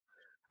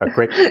A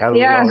quick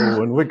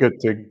hello and we're good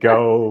to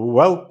go.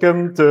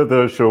 Welcome to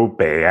the show,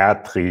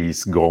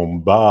 Beatrice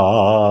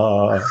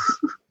Gamba.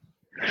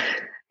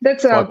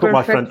 That's a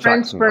perfect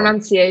French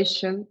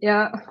pronunciation.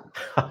 Yeah.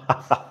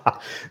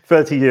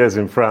 30 years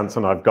in France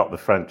and I've got the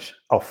French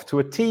off to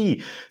a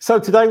T. So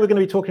today we're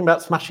going to be talking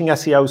about smashing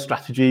SEO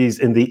strategies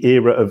in the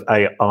era of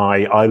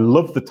AI. I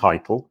love the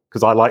title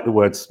because I like the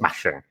word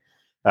smashing.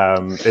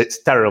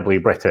 It's terribly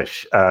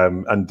British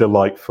and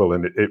delightful,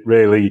 and it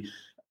really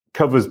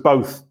covers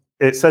both.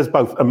 It says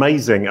both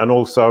amazing and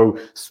also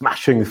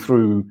smashing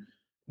through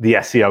the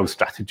SEO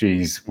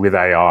strategies with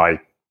AI,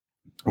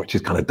 which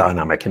is kind of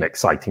dynamic and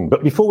exciting.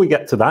 But before we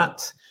get to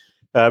that,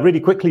 really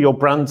quickly, your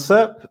brand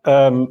SERP.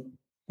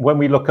 When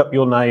we look up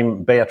your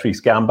name, Beatrice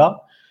Gamba,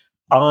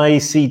 I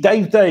see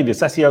Dave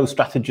Davis, SEO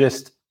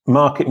strategist,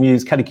 Market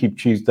Muse, Callie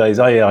Tuesdays,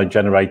 AI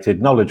generated,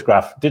 Knowledge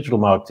Graph, Digital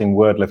Marketing,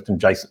 WordLift, and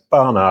Jason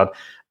Barnard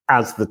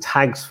as the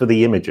tags for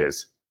the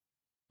images,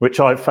 which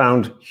I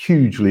found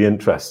hugely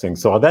interesting.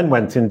 So I then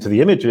went into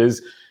the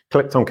images,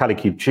 clicked on Callie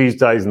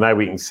Tuesdays, and there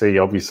we can see,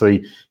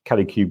 obviously,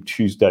 Callie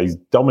Tuesdays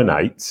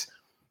dominates.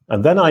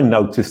 And then I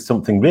noticed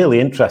something really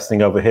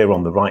interesting over here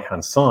on the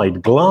right-hand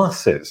side,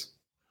 glasses,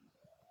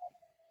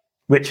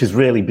 which is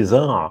really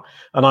bizarre.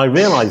 And I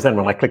realized then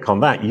when I click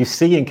on that, you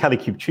see in Callie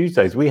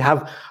Tuesdays, we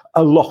have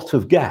a lot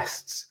of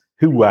guests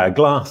who wear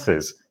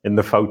glasses in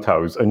the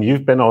photos. And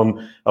you've been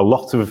on a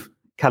lot of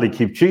Callie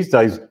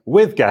Tuesdays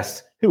with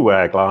guests who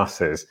wear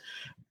glasses.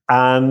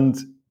 And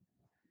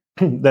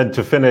then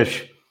to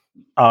finish,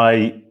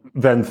 I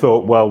then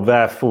thought, well,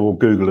 therefore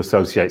Google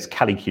associates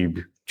Callie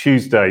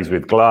Tuesdays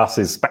with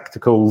glasses,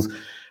 spectacles.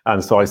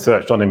 And so I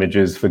searched on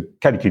images for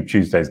Callie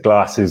Tuesdays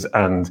glasses.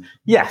 And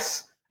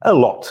yes, a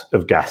lot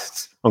of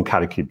guests on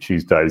Callie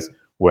Tuesdays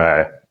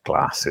wear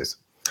glasses.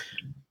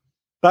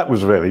 That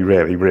was really,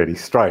 really, really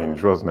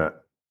strange, wasn't it?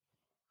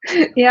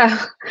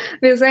 Yeah,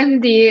 because I'm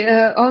the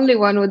only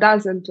one who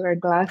doesn't wear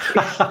glasses.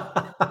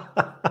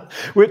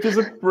 Which is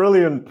a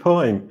brilliant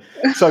point.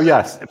 So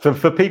yes,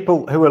 for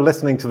people who are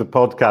listening to the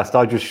podcast,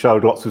 I just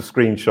showed lots of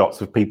screenshots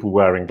of people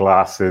wearing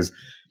glasses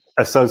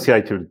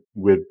associated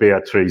with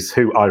Beatrice,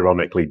 who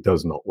ironically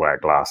does not wear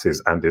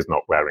glasses and is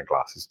not wearing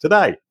glasses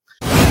today.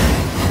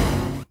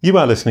 You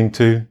are listening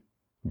to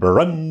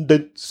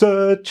Branded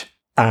Search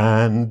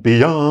and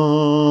Beyond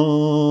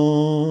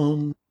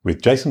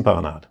with Jason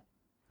Barnard.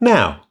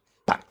 Now,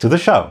 back to the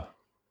show.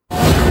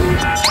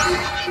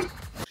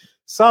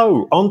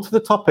 So, on to the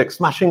topic,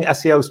 smashing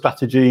SEO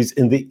strategies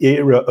in the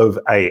era of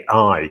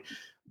AI.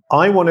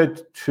 I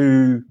wanted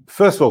to,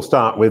 first of all,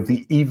 start with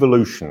the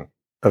evolution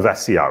of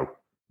SEO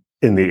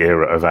in the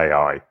era of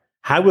AI.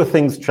 How are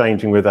things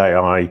changing with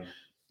AI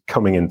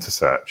coming into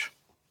search?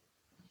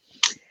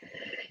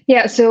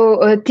 Yeah,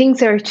 so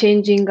things are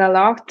changing a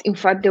lot. In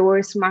fact, the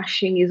word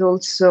smashing is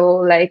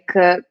also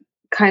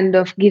kind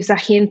of gives a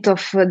hint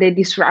of the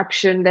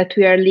disruption that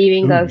we are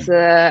living as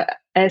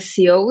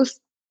SEOs.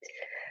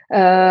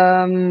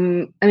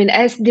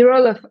 As the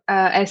role of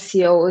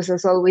SEOs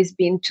has always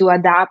been to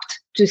adapt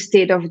to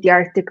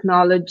state-of-the-art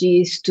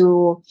technologies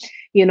to,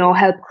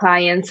 help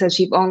clients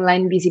achieve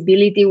online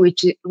visibility,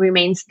 which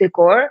remains the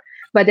core.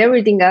 But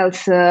everything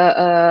else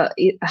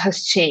it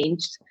has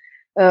changed.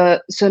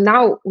 So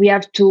now we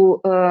have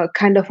to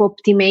kind of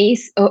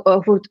optimize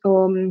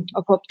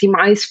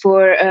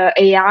for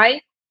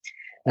AI.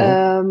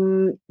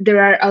 There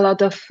are a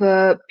lot of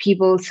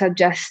people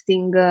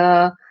suggesting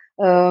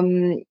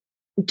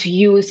to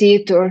use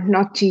it or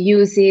not to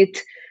use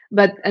it,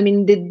 but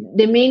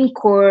the main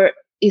core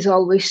is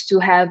always to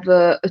have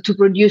to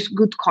produce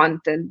good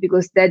content,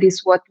 because that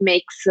is what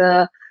makes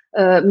the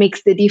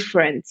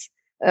difference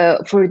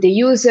for the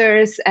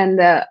users, and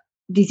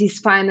this is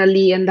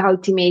finally and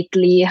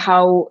ultimately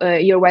how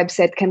your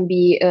website can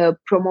be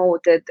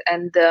promoted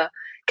and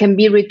can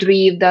be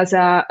retrieved as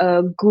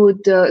a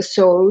good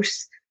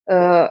source,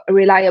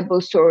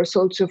 reliable source,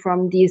 also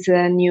from these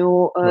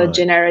new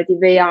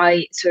generative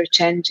AI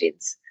search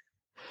engines.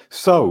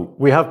 So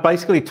we have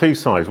basically two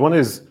sides. One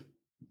is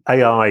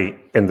AI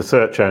in the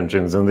search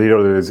engines, and the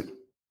other is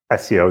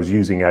SEOs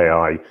using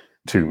AI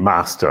to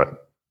master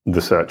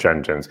the search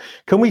engines.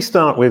 Can we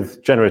start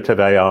with generative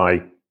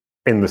AI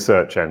in the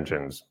search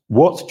engines?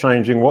 What's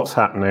changing? What's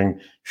happening?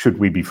 Should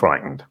we be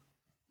frightened?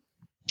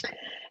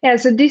 Yeah,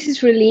 so this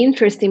is really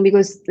interesting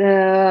because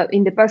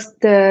in the past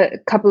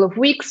couple of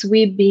weeks,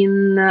 we've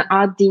been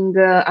adding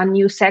a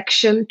new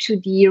section to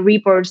the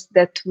reports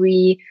that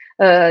we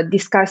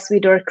discuss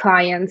with our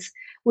clients.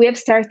 We have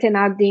started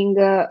adding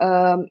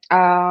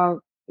a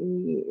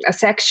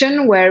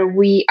section where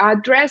we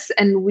address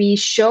and we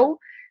show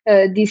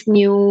these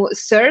new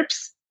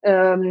SERPs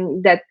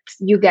that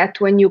you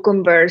get when you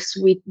converse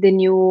with the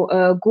new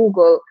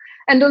Google,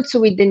 and also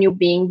with the new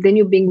Bing. The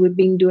new Bing we've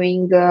been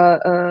doing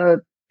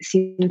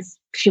since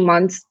a few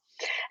months,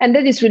 and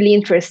that is really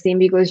interesting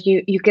because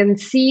you can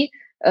see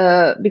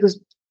because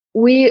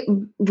we've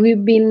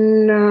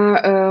been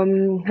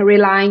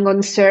relying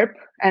on SERP,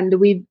 and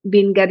we've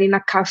been getting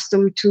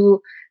accustomed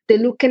to the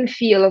look and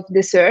feel of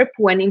the SERP,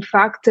 when in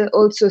fact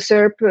also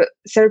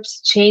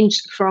SERPs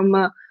change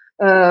from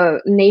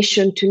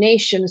nation to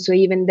nation. So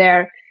even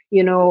there,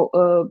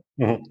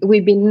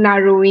 we've been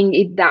narrowing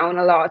it down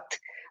a lot.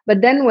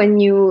 But then when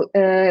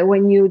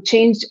you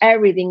change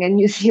everything and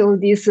you see all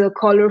this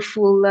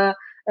colorful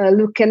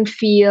look and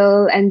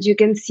feel, and you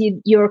can see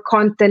your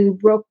content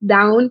broke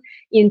down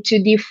into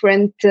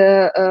different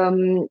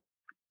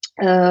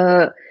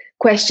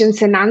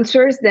questions and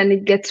answers, then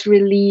it gets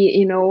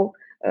really,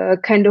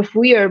 kind of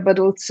weird, but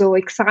also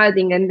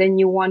exciting. And then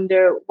you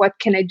wonder, what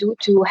can I do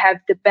to have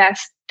the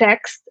best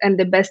text and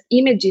the best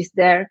images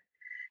there?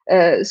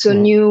 So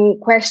new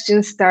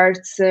questions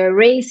starts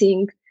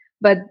raising,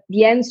 but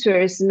the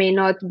answers may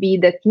not be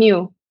that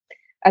new,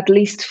 at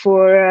least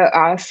for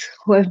us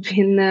who have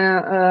been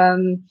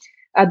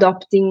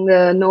adopting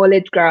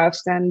knowledge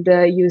graphs and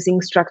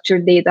using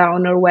structured data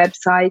on our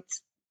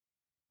websites.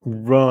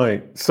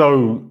 Right.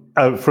 So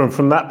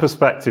from that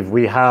perspective,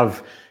 we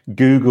have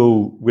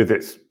Google with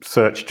its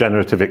search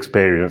generative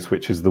experience,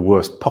 which is the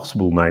worst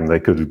possible name they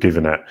could have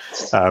given it.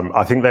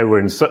 I think they were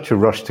in such a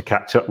rush to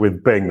catch up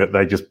with Bing that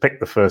they just picked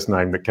the first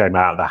name that came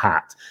out of the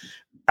hat.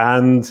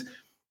 And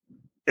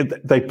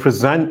they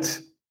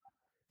present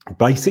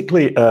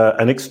basically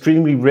an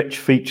extremely rich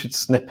featured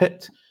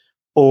snippet,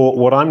 or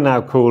what I'm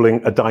now calling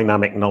a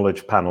dynamic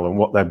knowledge panel. And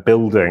what they're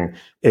building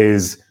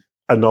is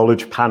a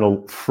knowledge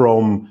panel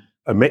from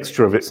a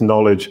mixture of its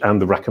knowledge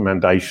and the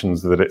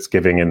recommendations that it's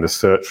giving in the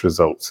search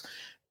results.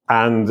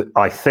 And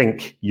I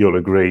think you'll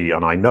agree,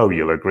 and I know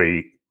you'll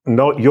agree,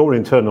 your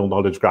internal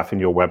knowledge graph in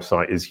your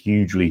website is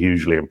hugely,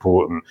 hugely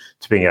important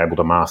to being able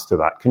to master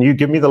that. Can you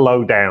give me the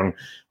lowdown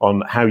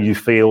on how you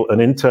feel an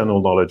internal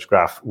knowledge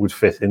graph would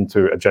fit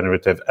into a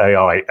generative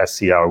AI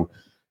SEO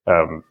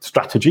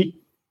strategy?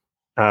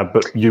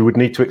 But you would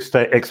need to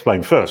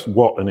explain first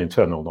what an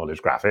internal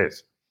knowledge graph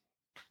is.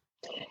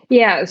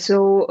 Yeah,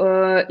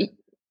 so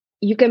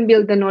you can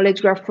build the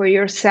knowledge graph for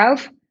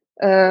yourself,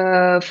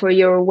 for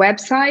your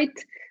website.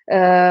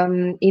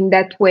 In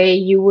that way,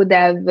 you would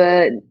have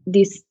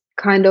this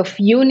kind of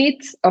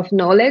units of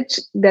knowledge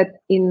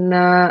that in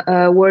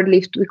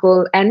WordLift we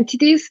call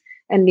entities,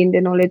 and in the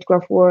knowledge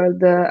graph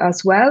world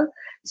as well.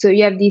 So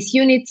you have these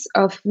units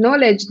of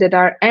knowledge that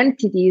are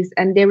entities,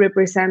 and they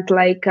represent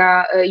like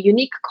a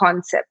unique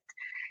concept.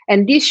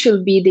 And this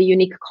should be the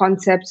unique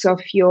concepts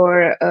of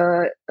your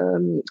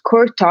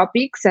core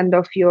topics and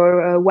of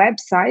your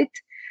website.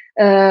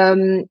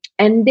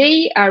 And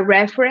they are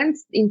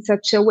referenced in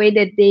such a way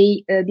that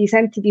these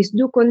entities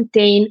do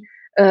contain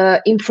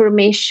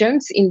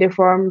informations in the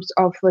forms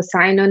of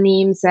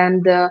synonyms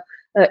and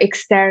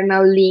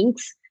external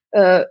links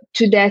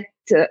to that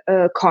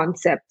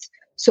concept.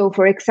 So,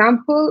 for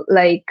example,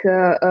 like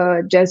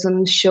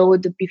Jason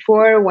showed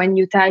before, when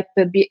you type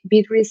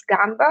Beatrice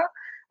Gamba,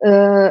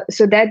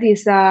 so that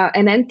is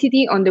an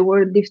entity on the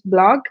WordLift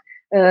blog,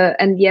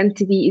 and the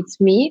entity it's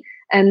me.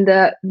 And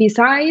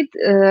beside,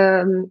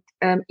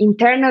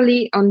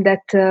 internally on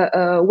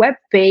that web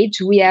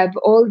page, we have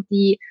all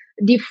the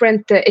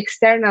different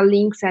external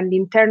links and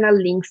internal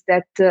links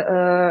that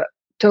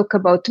talk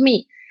about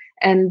me.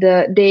 And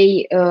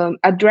they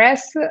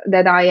address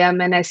that I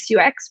am an SEO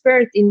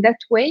expert in that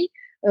way.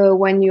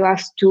 When you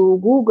ask to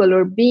Google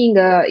or Bing,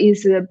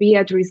 is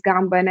Beatrice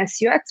Gamba an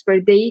SEO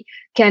expert, they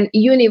can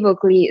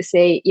univocally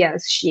say,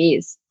 yes, she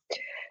is.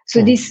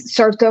 So this is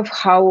sort of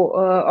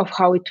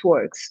how it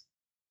works.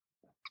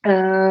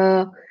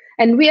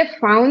 And we have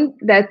found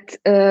that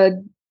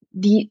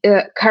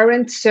the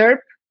current SERP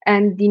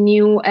and the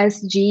new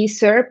SG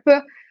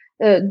SERP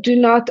do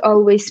not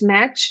always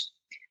match.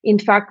 In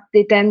fact,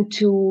 they tend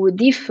to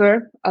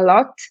differ a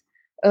lot.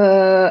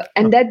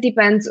 And that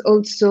depends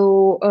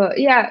also,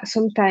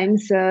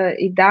 sometimes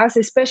it does,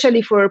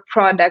 especially for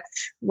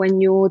products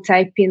when you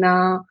type in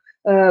a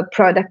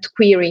product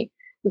query,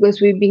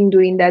 because we've been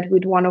doing that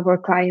with one of our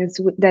clients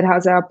that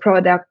has a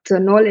product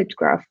knowledge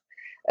graph.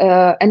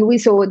 And we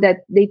saw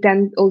that they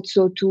tend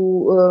also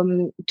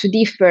to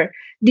differ.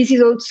 This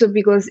is also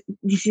because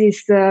this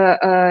is the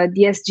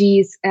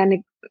SGs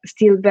and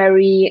still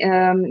very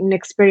in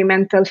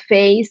experimental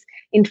phase.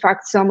 In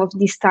fact, some of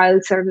these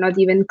styles are not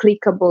even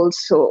clickable,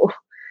 so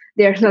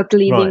they're not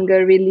leading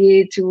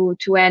really to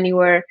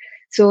anywhere.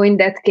 So in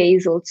that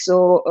case,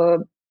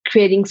 also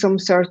creating some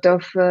sort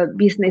of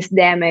business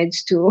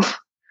damage to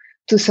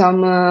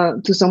some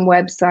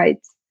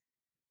websites.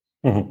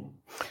 Mm-hmm.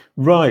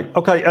 Right.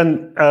 Okay.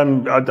 And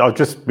I've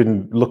just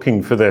been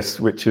looking for this,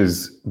 which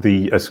is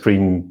a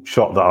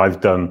screenshot that I've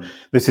done.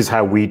 This is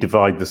how we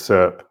divide the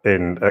SERP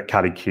at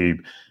Callie Cube.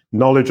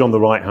 Knowledge on the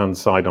right-hand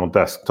side on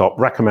desktop,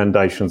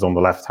 recommendations on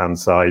the left-hand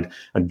side,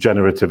 and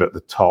generative at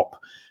the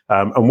top.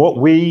 And what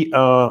we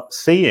are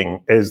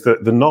seeing is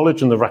that the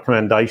knowledge and the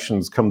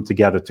recommendations come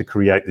together to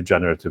create the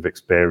generative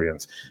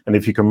experience. And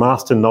if you can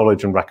master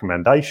knowledge and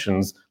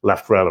recommendations,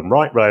 left rail and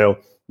right rail,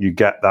 you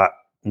get that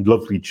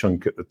lovely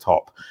chunk at the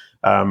top.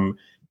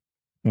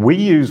 We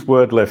use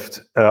WordLift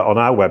on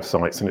our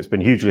websites, and it's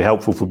been hugely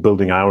helpful for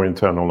building our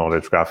internal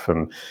knowledge graph,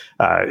 and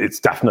it's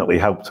definitely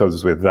helped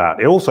us with that.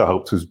 It also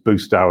helps us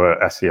boost our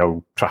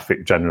SEO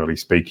traffic, generally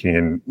speaking,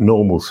 in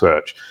normal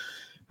search.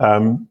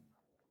 To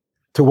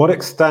what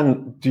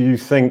extent do you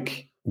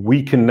think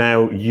we can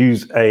now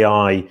use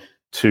AI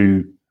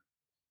to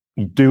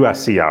do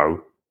SEO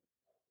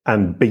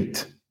and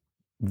beat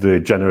the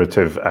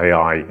generative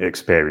AI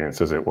experience,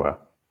 as it were?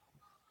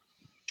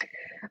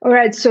 All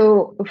right.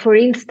 So, for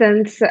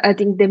instance, I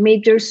think the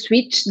major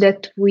switch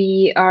that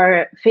we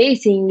are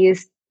facing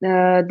is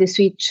the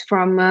switch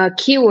from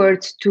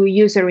keywords to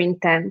user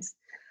intents.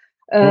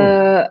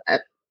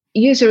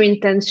 User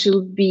intent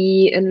should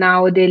be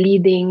now the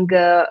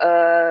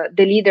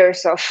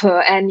leaders of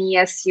any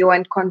SEO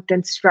and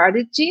content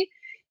strategy,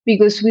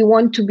 because we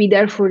want to be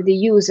there for the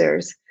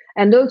users.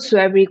 And also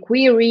every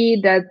query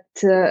that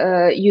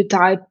you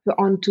type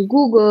onto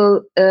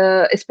Google,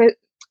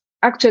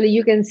 actually,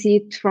 you can see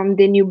it from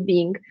the new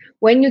Bing.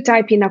 When you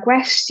type in a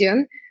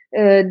question,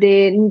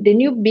 the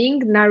new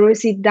Bing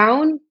narrows it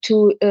down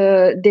to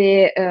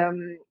the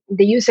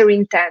user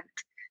intent.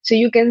 So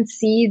you can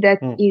see that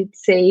it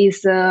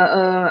says,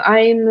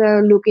 I'm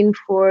looking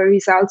for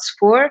results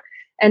for,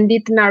 and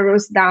it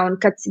narrows down,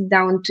 cuts it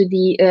down to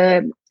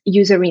the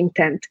user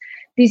intent.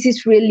 This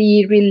is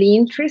really, really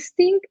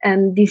interesting.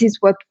 And this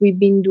is what we've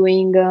been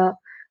doing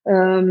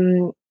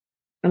in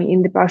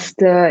the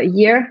past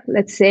year,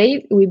 let's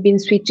say. We've been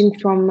switching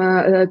from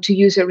to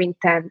user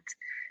intent.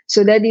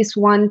 So that is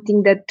one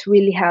thing that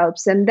really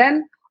helps. And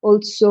then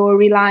also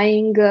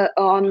relying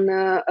on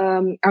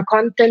a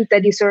content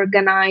that is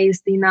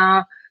organized in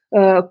a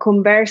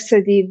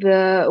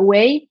conversational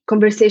way.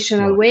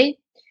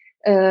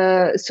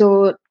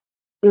 So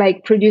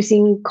like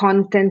producing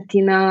content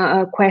in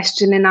a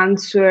question and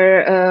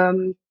answer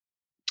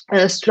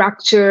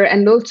structure,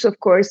 and also, of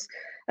course,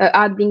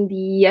 adding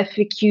the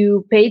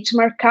FAQ page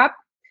markup.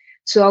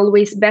 So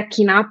always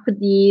backing up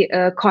the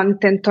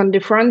content on the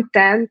front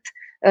end,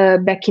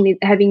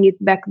 having it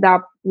backed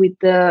up with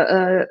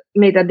the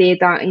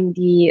metadata in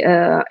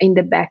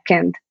the back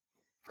end.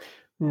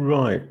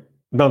 Right.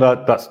 No,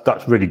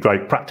 that's really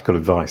great practical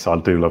advice. I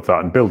do love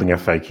that. And building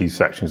FAQ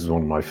sections is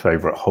one of my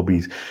favorite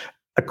hobbies.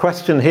 A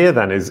question here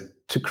then is,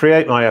 to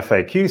create my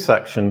FAQ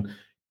section,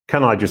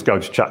 can I just go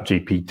to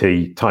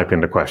ChatGPT, type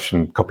in the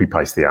question, copy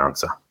paste the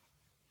answer?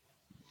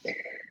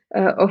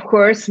 Of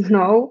course,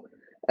 no.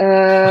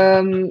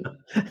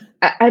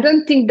 I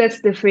don't think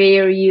that's the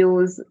fair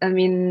use. I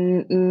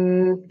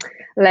mean,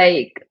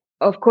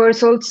 of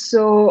course,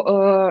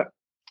 also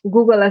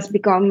Google has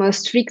become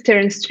stricter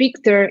and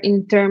stricter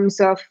in terms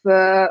of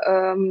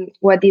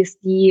what is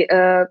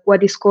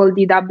called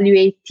the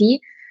WAT.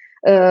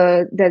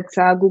 That's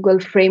a Google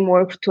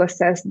framework to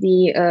assess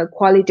the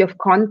quality of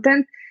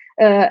content.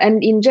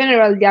 And in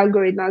general, the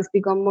algorithm has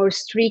become more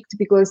strict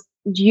because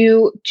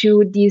due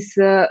to this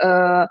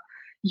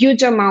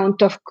huge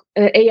amount of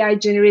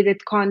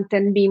AI-generated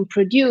content being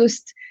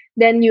produced,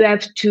 then you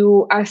have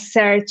to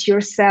assert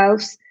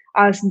yourselves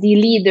as the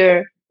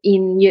leader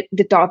in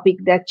the topic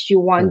that you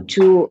want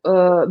to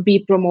be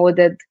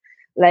promoted.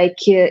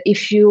 Like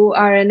if you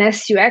are an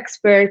SEO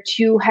expert,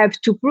 you have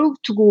to prove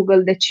to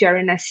Google that you are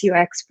an SEO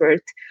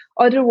expert.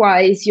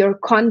 Otherwise, your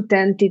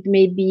content, it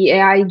may be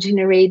AI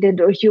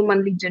generated or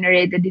humanly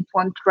generated, it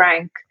won't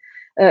rank.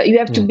 You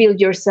have to build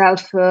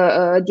yourself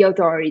the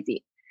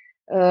authority.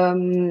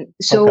 Okay.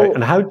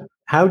 And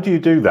how do you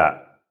do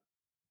that?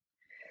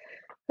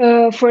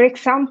 For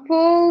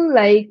example,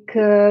 like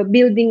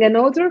building an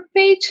author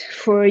page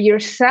for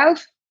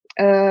yourself.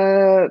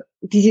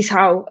 This is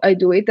how I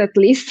do it, at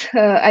least.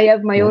 I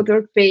have my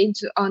author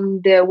page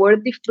on the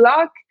WordLift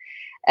blog,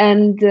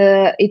 and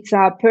it's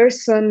a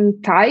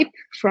person type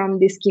from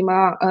the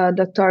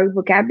schema.org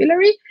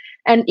vocabulary.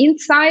 And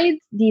inside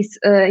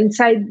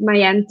my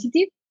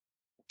entity,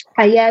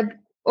 I have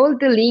all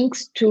the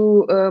links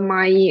to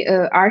my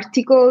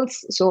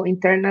articles, so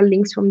internal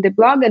links from the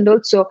blog, and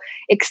also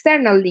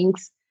external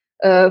links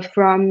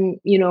from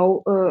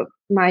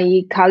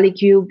my Callie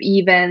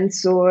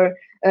events or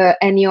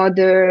any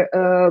other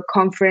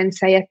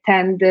conference I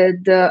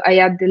attended. I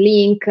add the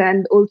link,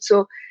 and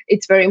also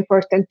it's very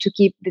important to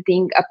keep the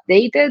thing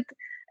updated.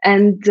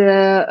 And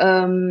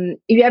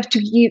you have to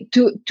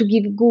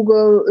give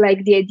Google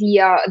like the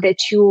idea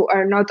that you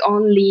are not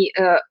only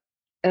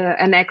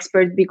an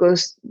expert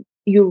because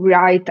you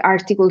write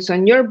articles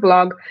on your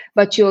blog,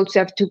 but you also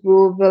have to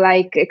prove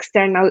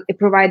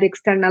provide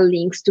external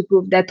links to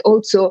prove that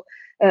also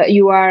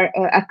you are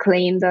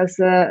acclaimed as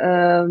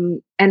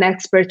an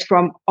expert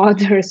from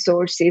other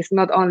sources,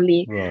 not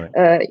only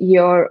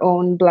your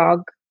own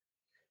blog.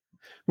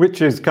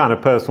 Which is kind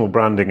of personal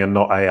branding and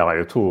not AI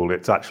at all.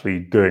 It's actually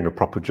doing a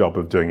proper job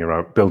of building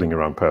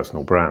your own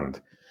personal brand.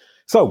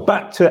 So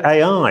back to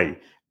AI.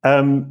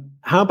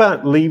 How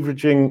about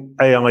leveraging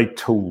AI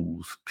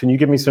tools? Can you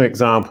give me some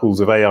examples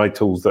of AI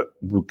tools that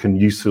can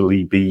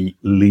usefully be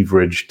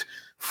leveraged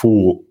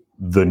for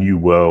the new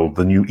world,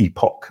 the new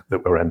epoch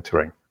that we're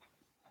entering?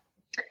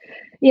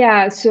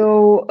 Yeah.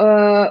 So,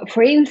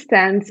 for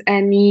instance,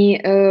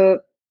 any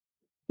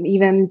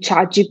even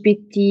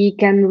ChatGPT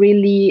can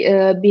really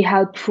be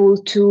helpful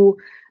to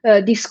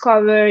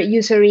discover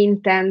user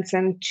intents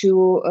and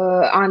to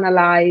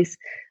analyze.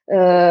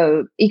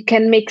 It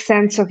can make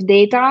sense of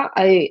data.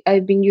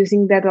 I've been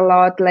using that a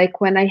lot.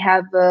 Like when I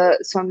have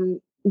some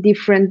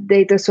different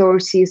data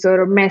sources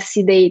or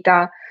messy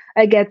data,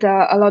 I get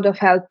a lot of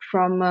help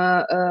from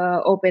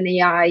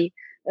OpenAI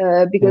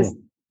because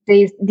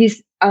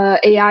these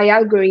AI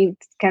algorithms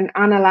can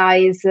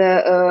analyze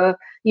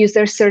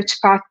user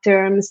search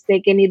patterns. They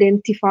can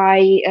identify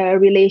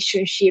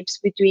relationships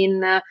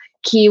between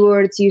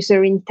keywords,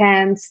 user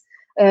intents,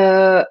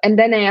 and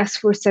then I ask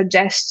for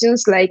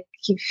suggestions, like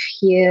if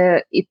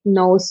it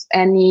knows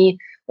any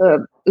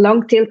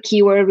long tail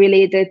keyword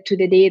related to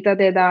the data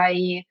that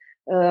I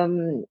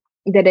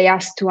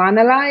asked to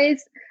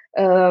analyze.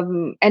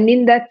 And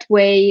in that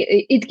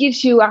way, it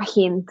gives you a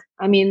hint.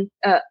 I mean,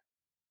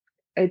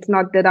 it's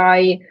not that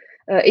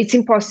it's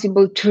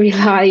impossible to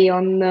rely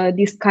on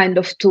this kind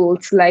of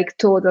tools, like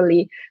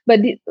totally. But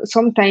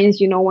sometimes,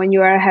 when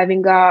you are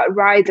having a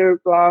writer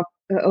block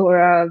or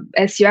a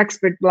SEO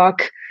expert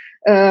block,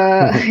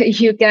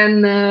 you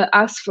can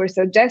ask for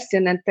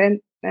suggestion,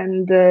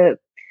 and the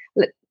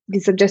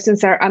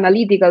suggestions are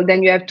analytical.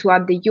 Then you have to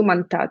add the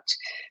human touch.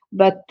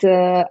 But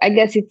I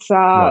guess it's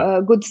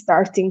a good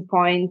starting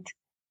point.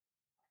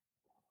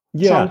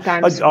 Yeah,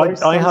 sometimes for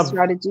some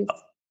strategies.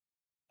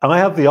 I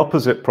have the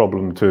opposite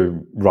problem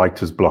to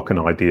writer's block and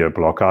idea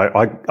block.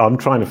 I'm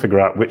trying to figure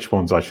out which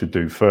ones I should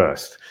do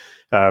first.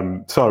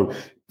 So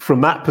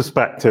from that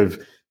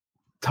perspective,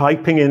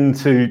 typing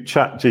into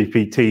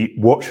ChatGPT,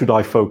 what should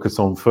I focus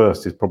on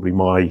first is probably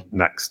my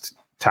next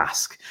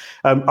task.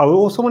 I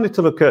also wanted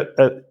to look at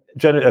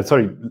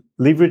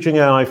leveraging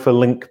AI for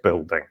link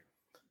building.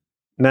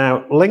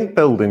 Now, link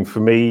building for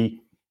me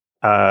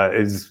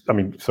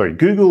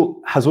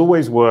Google has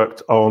always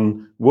worked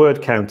on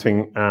word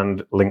counting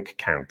and link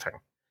counting.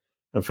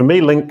 And for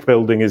me, link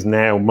building is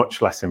now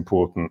much less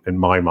important in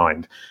my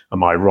mind.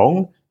 Am I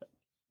wrong?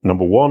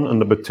 Number one. And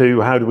number two,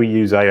 how do we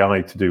use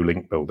AI to do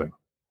link building?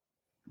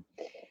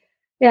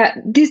 Yeah,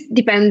 this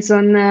depends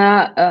on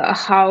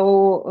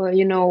how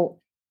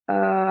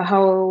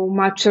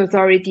much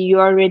authority you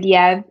already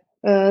have.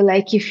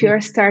 Like if you're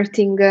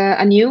starting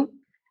anew,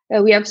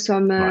 we have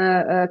some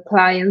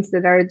clients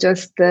that are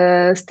just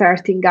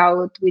starting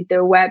out with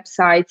their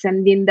websites,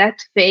 and in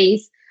that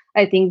phase,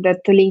 I think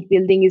that the link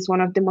building is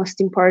one of the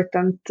most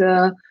important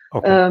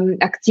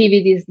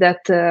activities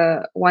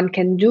that one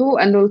can do,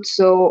 and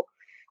also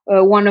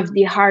one of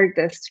the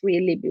hardest,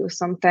 really, because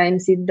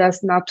sometimes it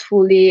does not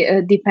fully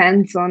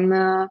depends on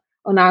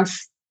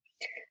us.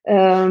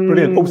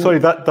 Brilliant. Oh, sorry,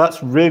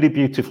 that's really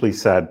beautifully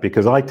said,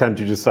 because I tend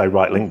to just say,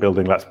 right, link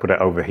building, let's put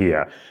it over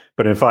here.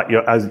 But in fact,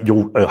 you're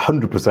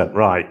 100%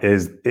 right,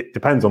 it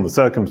depends on the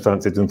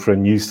circumstances. And for a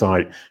new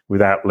site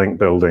without link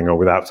building or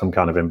without some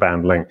kind of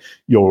inbound link,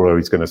 you're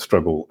always going to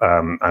struggle.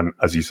 And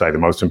as you say, the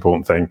most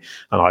important thing,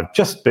 and I've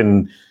just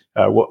been,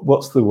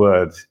 what's the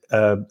word?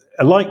 A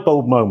light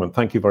bulb moment.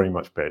 Thank you very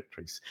much,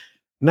 Beatrice.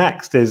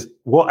 Next is,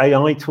 what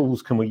AI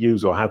tools can we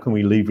use, or how can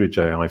we leverage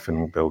AI for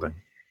link building?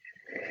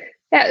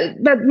 Yeah,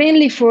 but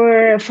mainly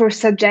for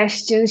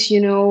suggestions,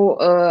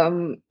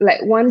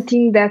 like one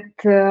thing that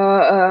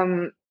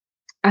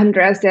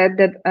Andrea said,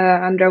 that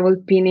Andrea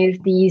Volpini is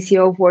the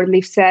CEO of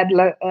WordLift, said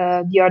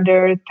the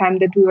other time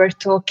that we were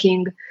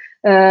talking,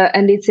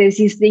 and it says,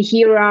 it's the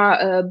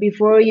era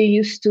before you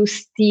used to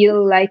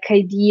steal like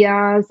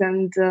ideas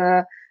and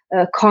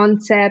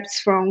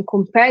concepts from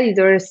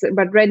competitors,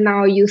 but right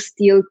now you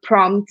steal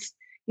prompts.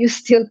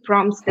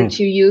 That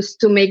you use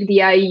to make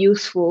the AI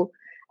useful.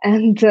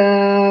 And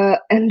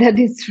that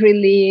is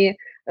really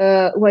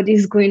what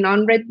is going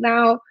on right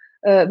now,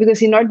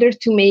 because in order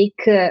to make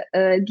the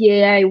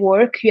AI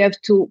work, you have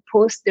to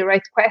post the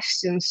right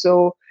questions.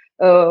 So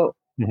to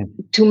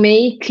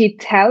make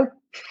it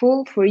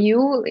helpful for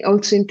you,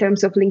 also in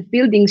terms of link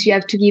buildings, you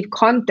have to give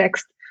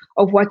context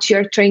of what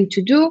you're trying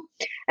to do,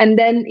 and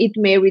then it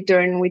may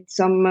return with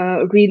some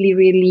really,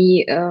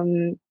 really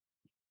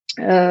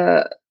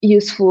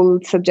useful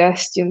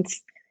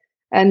suggestions.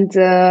 And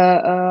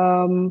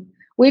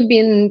we've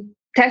been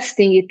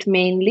testing it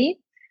mainly.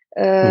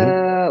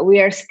 We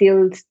have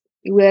still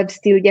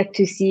yet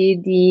to see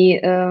the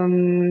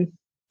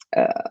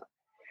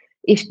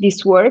if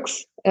this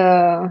works,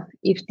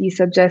 if the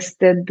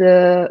suggested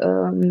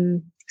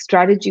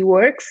strategy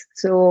works.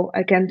 So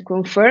I can't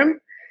confirm,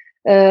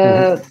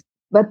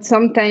 but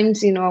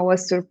sometimes I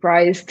was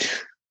surprised.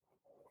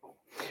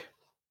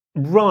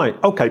 Right.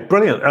 Okay.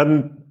 Brilliant.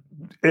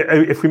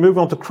 If we move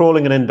on to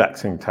crawling and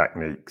indexing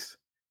techniques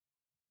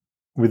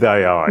with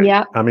AI,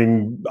 yeah. I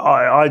mean,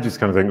 I just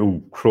kind of think,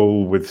 oh,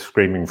 crawl with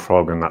Screaming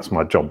Frog, and that's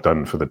my job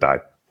done for the day.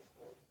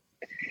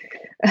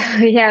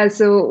 Yeah.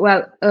 So,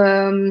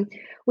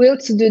 we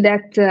also do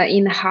that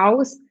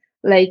in-house,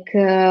 like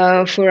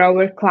for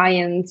our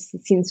clients,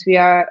 since we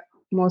are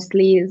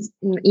mostly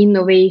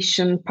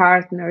innovation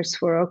partners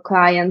for our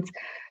clients.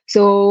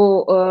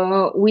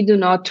 So we do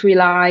not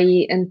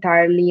rely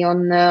entirely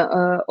on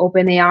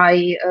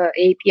OpenAI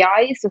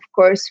APIs. Of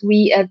course,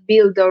 we have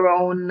built our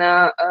own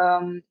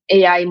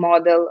AI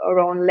model, our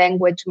own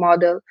language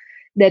model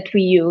that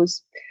we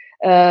use.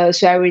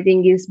 So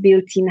everything is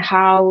built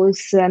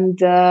in-house and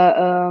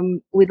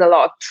with a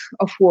lot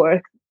of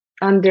work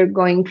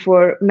undergoing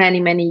for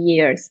many, many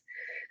years.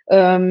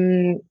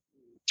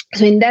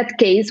 So in that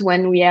case,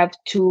 when we have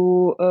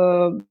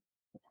to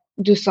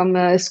do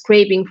some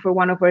scraping for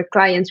one of our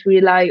clients, we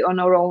rely on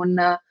our own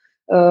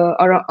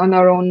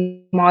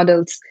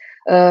models.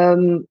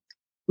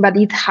 But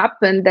it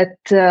happened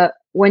that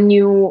when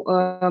you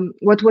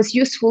what was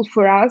useful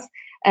for us,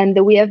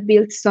 and we have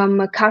built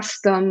some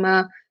custom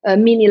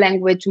mini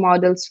language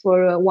models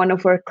for one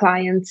of our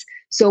clients.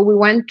 So we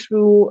went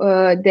through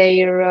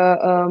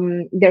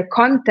their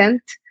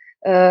content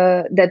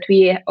that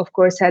we, of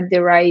course, had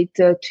the right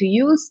to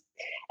use.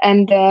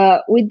 And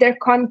with their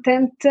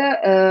content,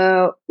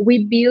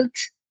 we built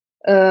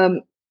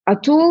a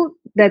tool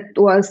that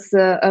was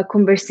a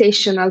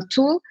conversational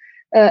tool,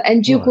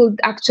 and you could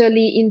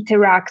actually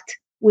interact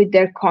with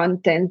their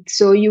content.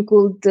 So you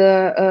could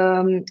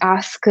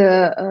ask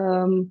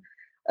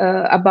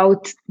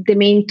about the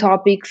main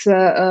topics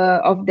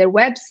of their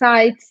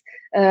websites,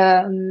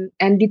 and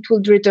it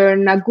would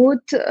return a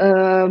good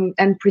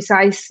and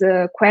precise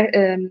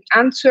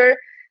answer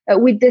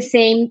with the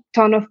same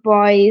tone of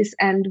voice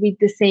and with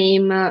the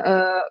same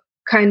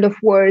kind of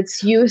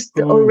words used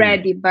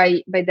already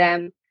by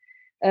them.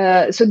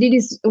 So this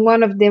is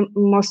one of the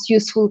most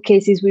useful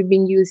cases we've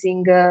been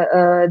using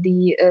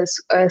the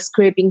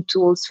scraping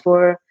tools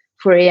for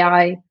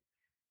AI.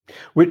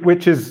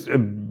 Which is a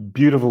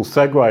beautiful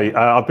segue.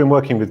 I've been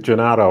working with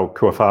Gennaro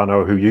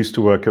Cuofano, who used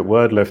to work at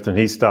WordLift, and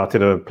he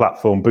started a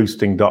platform,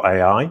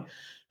 boosting.ai,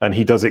 and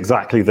he does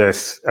exactly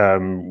this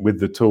with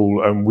the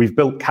tool. And we've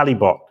built Callie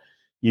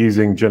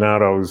using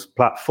Gennaro's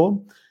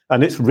platform.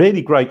 And it's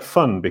really great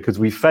fun because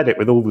we fed it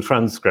with all the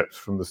transcripts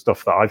from the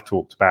stuff that I've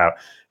talked about.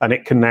 And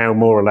it can now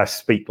more or less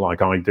speak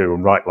like I do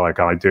and write like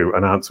I do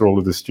and answer all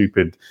of the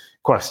stupid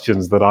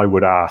questions that I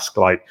would ask,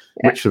 like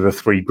which of the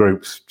three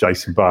groups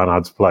Jason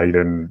Barnard's played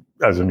in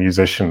as a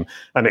musician.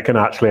 And it can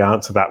actually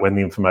answer that when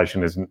the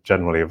information isn't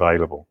generally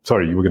available.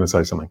 Sorry, you were going to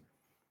say something.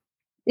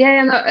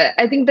 Yeah, no,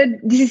 I think that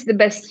this is the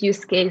best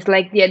use case,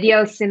 like the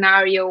ideal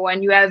scenario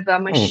when you have a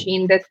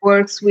machine that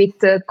works with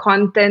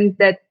content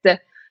that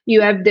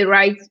you have the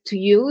right to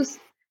use,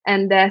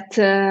 and that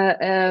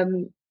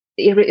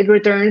it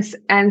returns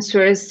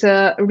answers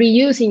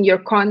reusing your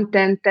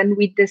content and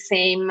with the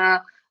same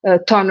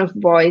tone of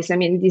voice. I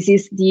mean, this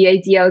is the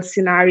ideal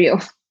scenario.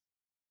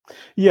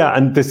 Yeah,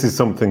 and this is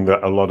something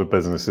that a lot of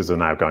businesses are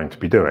now going to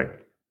be doing.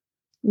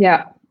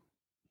 Yeah.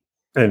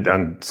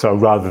 And so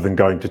rather than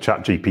going to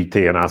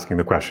ChatGPT and asking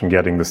the question,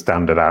 getting the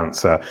standard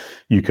answer,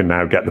 you can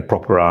now get the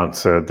proper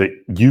answer that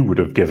you would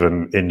have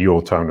given in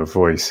your tone of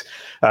voice.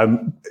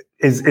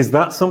 Is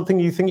that something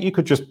you think you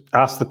could just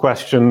ask the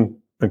question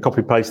and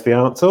copy paste the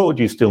answer, or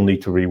do you still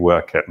need to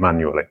rework it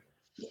manually?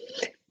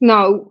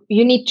 No,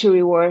 you need to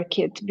rework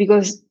it,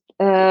 because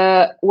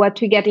what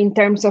we get in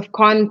terms of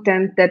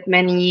content that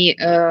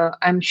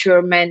I'm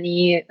sure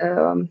many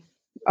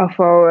of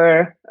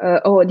our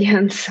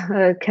audience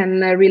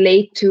can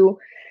relate to,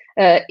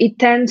 it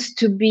tends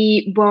to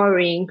be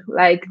boring.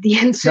 Like the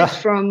answers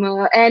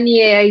from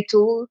any AI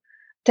tool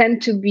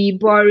tend to be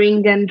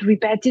boring and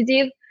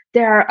repetitive.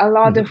 There are a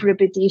lot of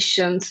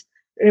repetitions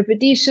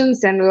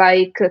and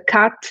like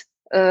cut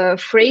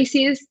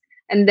phrases,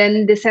 and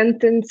then the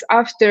sentence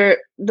after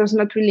does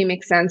not really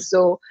make sense.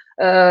 So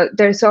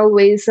there's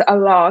always a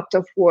lot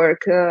of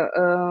work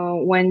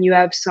when you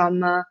have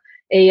some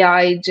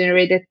AI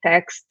generated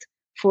text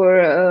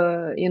for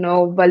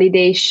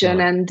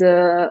validation and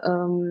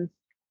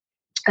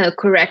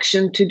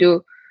correction to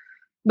do.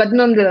 But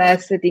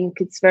nonetheless, I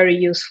think it's very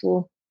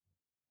useful.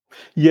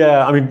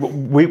 Yeah, I mean,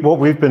 what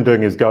we've been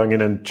doing is going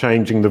in and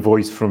changing the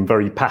voice from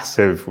very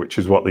passive, which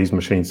is what these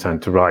machines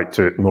tend to write,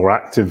 to more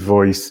active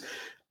voice,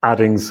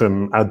 adding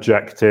some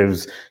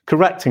adjectives,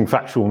 correcting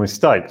factual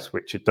mistakes,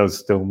 which it does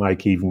still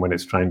make even when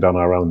it's trained on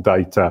our own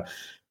data,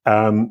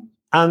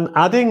 and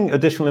adding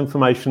additional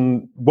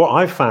information. What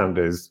I've found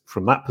is,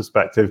 from that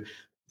perspective,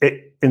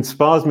 it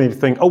inspires me to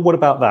think, oh, what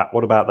about that?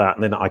 What about that?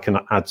 And then I can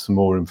add some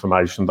more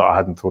information that I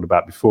hadn't thought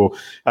about before.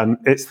 And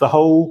it's the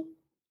whole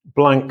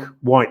blank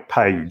white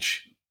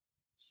page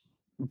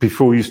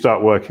before you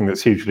start working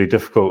that's hugely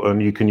difficult.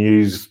 And you can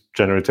use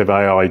generative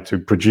AI to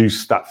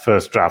produce that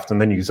first draft, and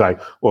then you say,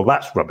 well,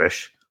 that's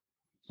rubbish.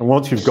 And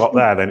once you've got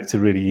there, then it's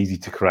really easy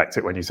to correct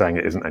it when you're saying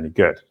it isn't any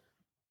good.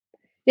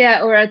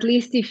 Yeah, or at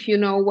least if you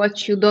know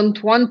what you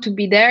don't want to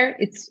be there,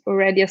 it's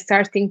already a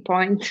starting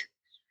point.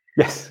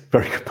 Yes,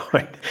 very good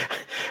point.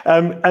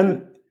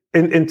 And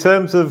in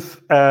terms of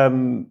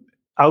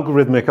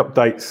algorithmic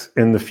updates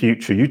in the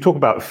future, you talk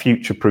about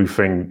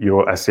future-proofing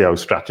your SEO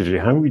strategy.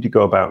 How would you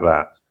go about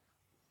that?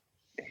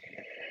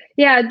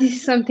 Yeah, this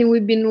is something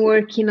we've been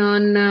working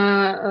on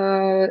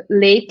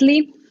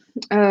lately.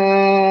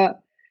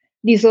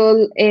 this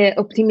whole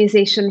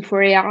optimization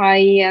for AI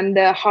and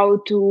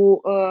how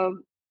to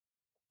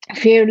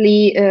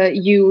fairly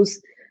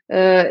use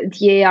the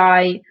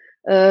AI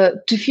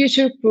to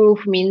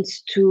future-proof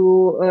means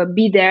to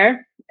be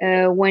there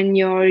when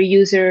your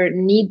user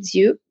needs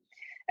you,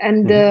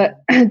 and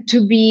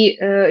to be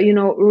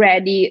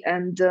ready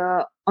and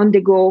on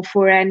the go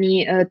for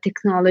any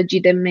technology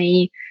that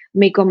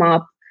may come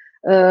up.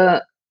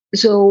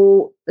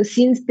 So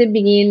since the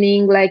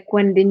beginning, like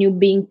when the new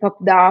Bing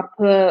popped up,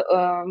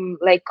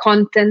 like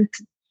content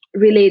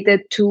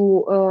related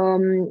to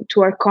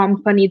our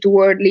company, to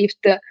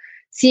WordLift,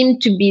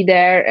 seemed to be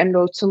there, and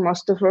also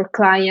most of our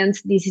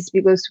clients. This is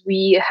because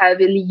we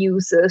heavily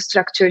use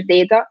structured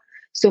data.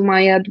 So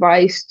my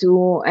advice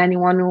to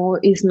anyone who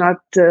is not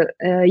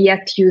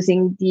yet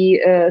using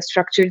the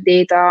structured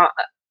data,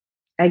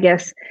 I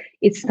guess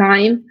it's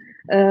time,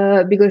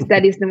 because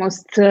that is the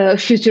most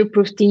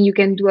future-proof thing you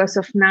can do as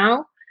of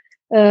now.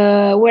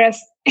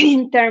 Whereas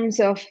in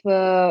terms of,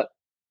 for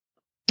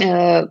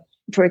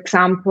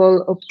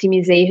example,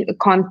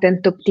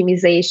 content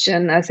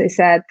optimization, as I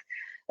said,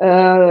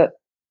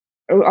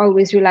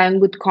 always rely on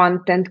good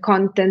content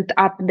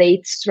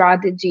update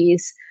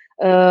strategies,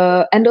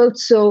 and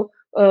also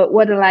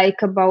what I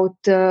like about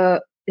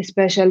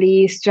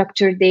especially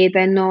structured data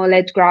and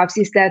knowledge graphs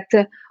is that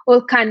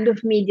all kind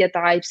of media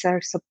types are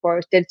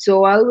supported.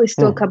 So I always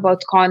talk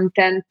about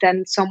content,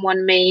 and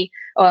someone may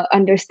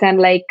understand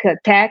like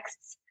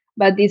texts,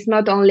 but it's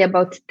not only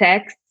about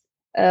text.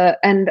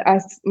 And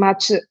as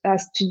much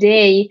as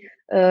today,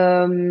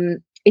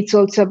 it's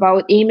also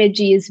about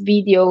images,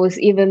 videos,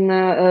 even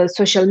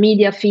social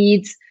media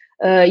feeds,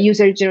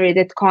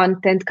 user-generated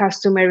content,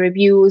 customer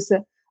reviews,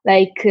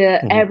 like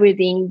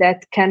everything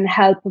that can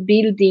help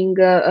building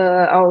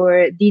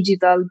our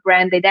digital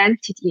brand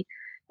identity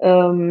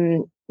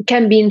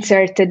can be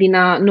inserted in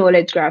a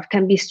knowledge graph,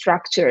 can be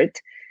structured,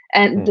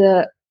 and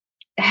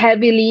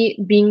heavily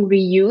being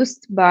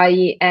reused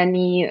by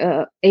any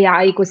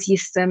AI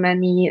ecosystem,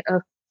 any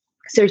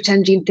search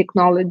engine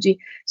technology.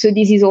 So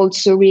this is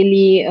also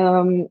really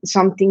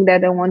something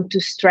that I want to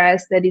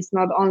stress, that it's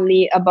not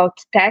only about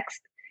text,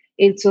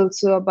 it's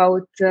also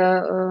about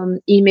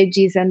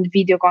images and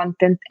video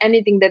content,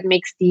 anything that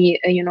makes the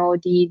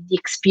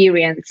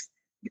experience.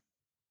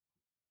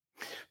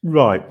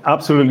 Right,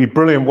 absolutely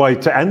brilliant way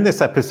to end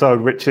this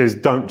episode, which is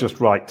don't just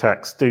write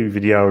text, do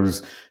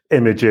videos,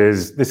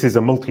 images. This is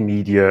a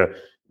multimedia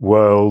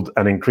world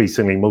and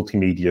increasingly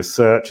multimedia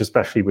search,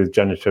 especially with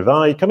generative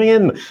AI coming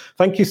in.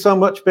 Thank you so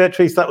much,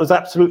 Beatrice. That was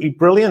absolutely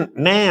brilliant.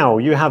 Now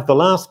you have the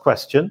last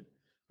question,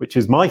 which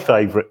is my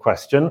favorite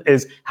question,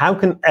 is how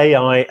can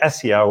AI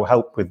SEO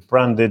help with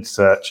branded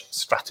search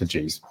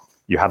strategies?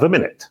 You have a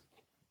minute.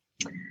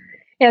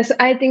 Yes,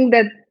 I think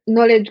that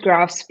knowledge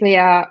graphs play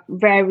a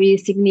very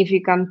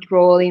significant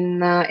role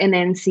in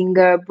enhancing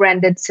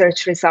branded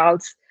search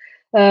results.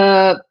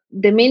 The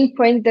main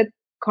point that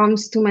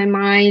comes to my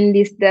mind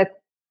is that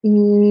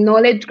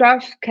knowledge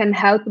graph can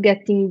help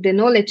getting the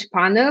knowledge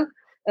panel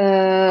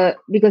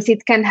because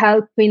it can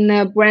help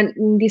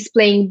in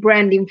displaying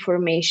brand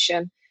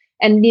information.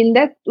 And in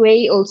that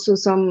way, also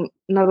some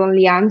not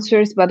only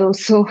answers, but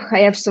also I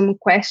have some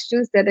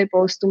questions that I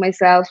pose to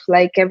myself,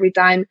 like every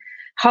time,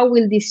 how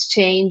will this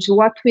change?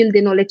 What will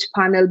the knowledge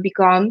panel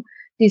become?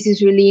 This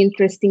is really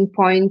interesting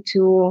point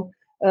to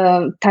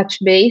touch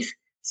base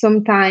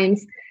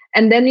sometimes.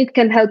 And then it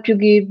can help you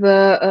give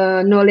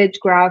knowledge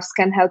graphs,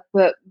 can help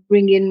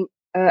bring in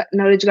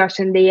knowledge graphs,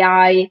 and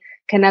AI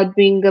can help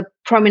bring a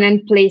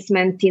prominent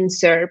placement in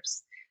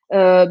SERPs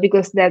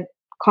because that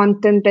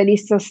content that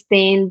is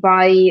sustained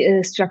by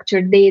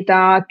structured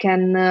data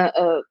can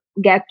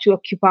get to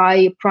occupy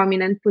a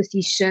prominent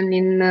position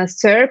in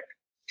SERP.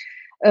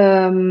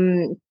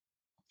 And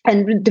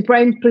the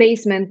brand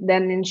placement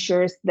then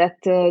ensures that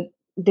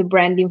the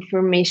brand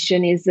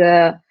information is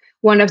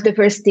one of the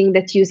first things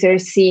that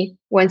users see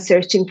when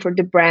searching for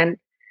the brand.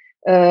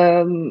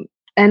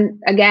 And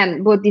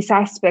again, both these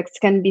aspects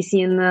can be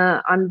seen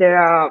under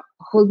a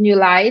whole new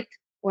light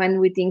when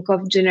we think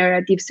of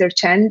generative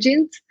search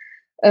engines.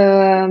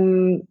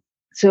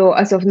 So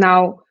as of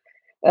now,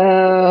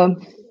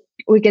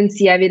 we can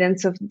see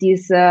evidence of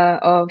this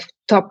of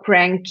top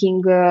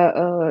ranking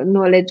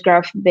knowledge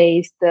graph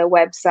based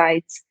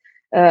websites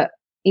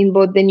in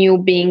both the new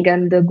Bing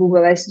and the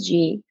Google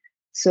SG.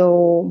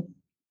 So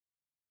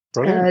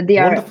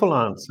wonderful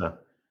answer.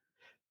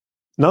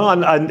 No,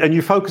 and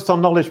you focused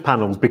on knowledge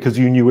panels because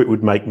you knew it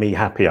would make me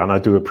happy, and I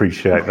do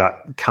appreciate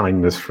that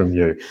kindness from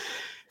you.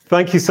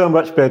 Thank you so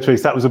much,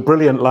 Beatrice. That was a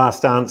brilliant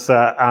last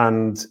answer.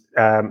 And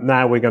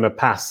now we're going to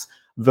pass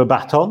the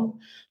baton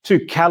to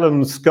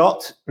Callum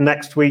Scott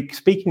next week,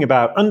 speaking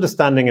about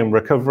understanding and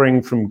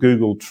recovering from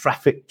Google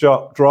traffic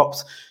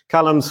drops.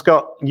 Callum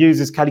Scott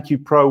uses Callie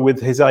Pro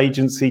with his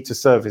agency to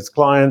serve his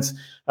clients.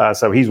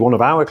 So he's one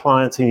of our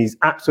clients, and he's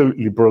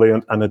absolutely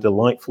brilliant and a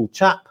delightful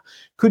chap.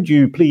 Could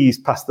you please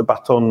pass the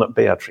baton,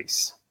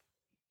 Beatrice?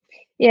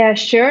 Yeah,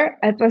 sure.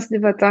 I pass the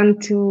baton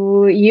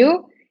to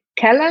you,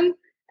 Callum.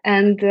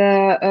 and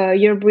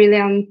your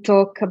brilliant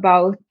talk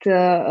about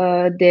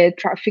the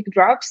traffic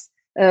drops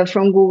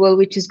from Google,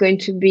 which is going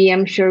to be,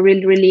 I'm sure,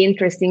 really, really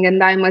interesting.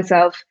 And I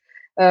myself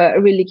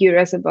really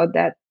curious about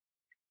that.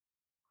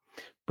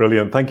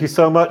 Brilliant. Thank you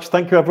so much.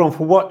 Thank you, everyone,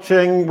 for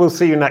watching. We'll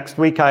see you next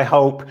week, I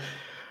hope.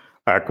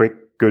 A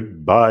quick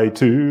goodbye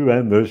to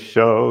end the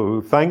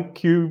show.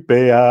 Thank you,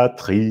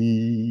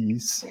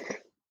 Beatrice.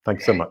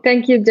 Thanks so much.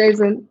 Thank you,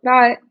 Jason.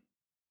 Bye.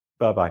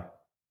 Bye-bye.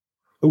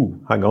 Oh,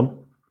 hang on.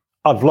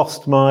 I've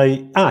lost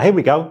my... here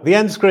we go. The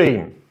end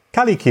screen.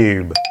 Callie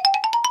Cube.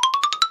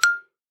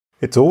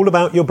 It's all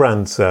about your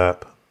brand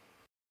SERP.